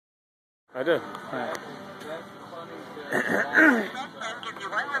I did.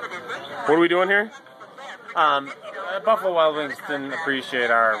 What are we doing here? Buffalo Wild Wings didn't appreciate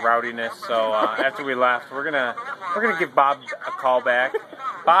our rowdiness, so after we left, we're gonna give Bob a call back.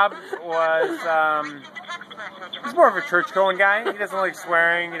 Bob was he's more of a church-going guy. He doesn't like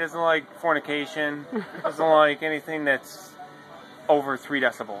swearing. He doesn't like fornication. Doesn't like anything that's over 3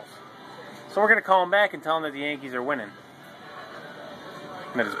 decibels. So we're gonna call him back and tell him that the Yankees are winning,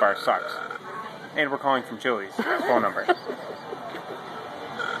 and that his bar sucks. And we're calling from Chili's. His phone number.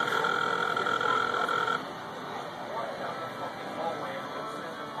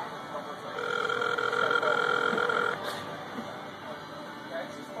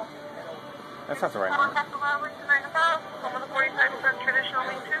 That's not the right number.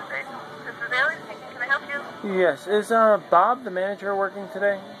 Yes. Is Bob, the manager, working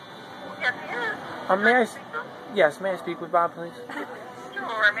today? Yes, he is. May I speak with Bob, please?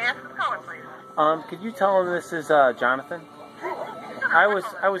 Sure. May I ask who's calling, please? Could you tell him this is Jonathan? I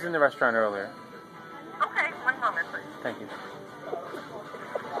was in the restaurant earlier. Okay, one moment, please. Thank you.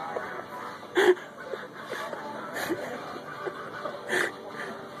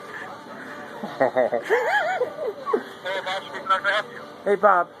 Hey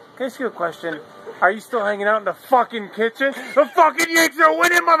Bob, can I ask you a question? Are you still hanging out in the fucking kitchen? The fucking Yanks are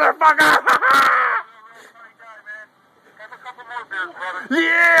winning, motherfucker!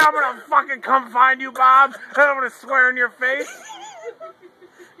 Yeah, I'm gonna fucking come find you, Bob, and I'm gonna swear in your face.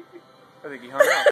 I think he hung up.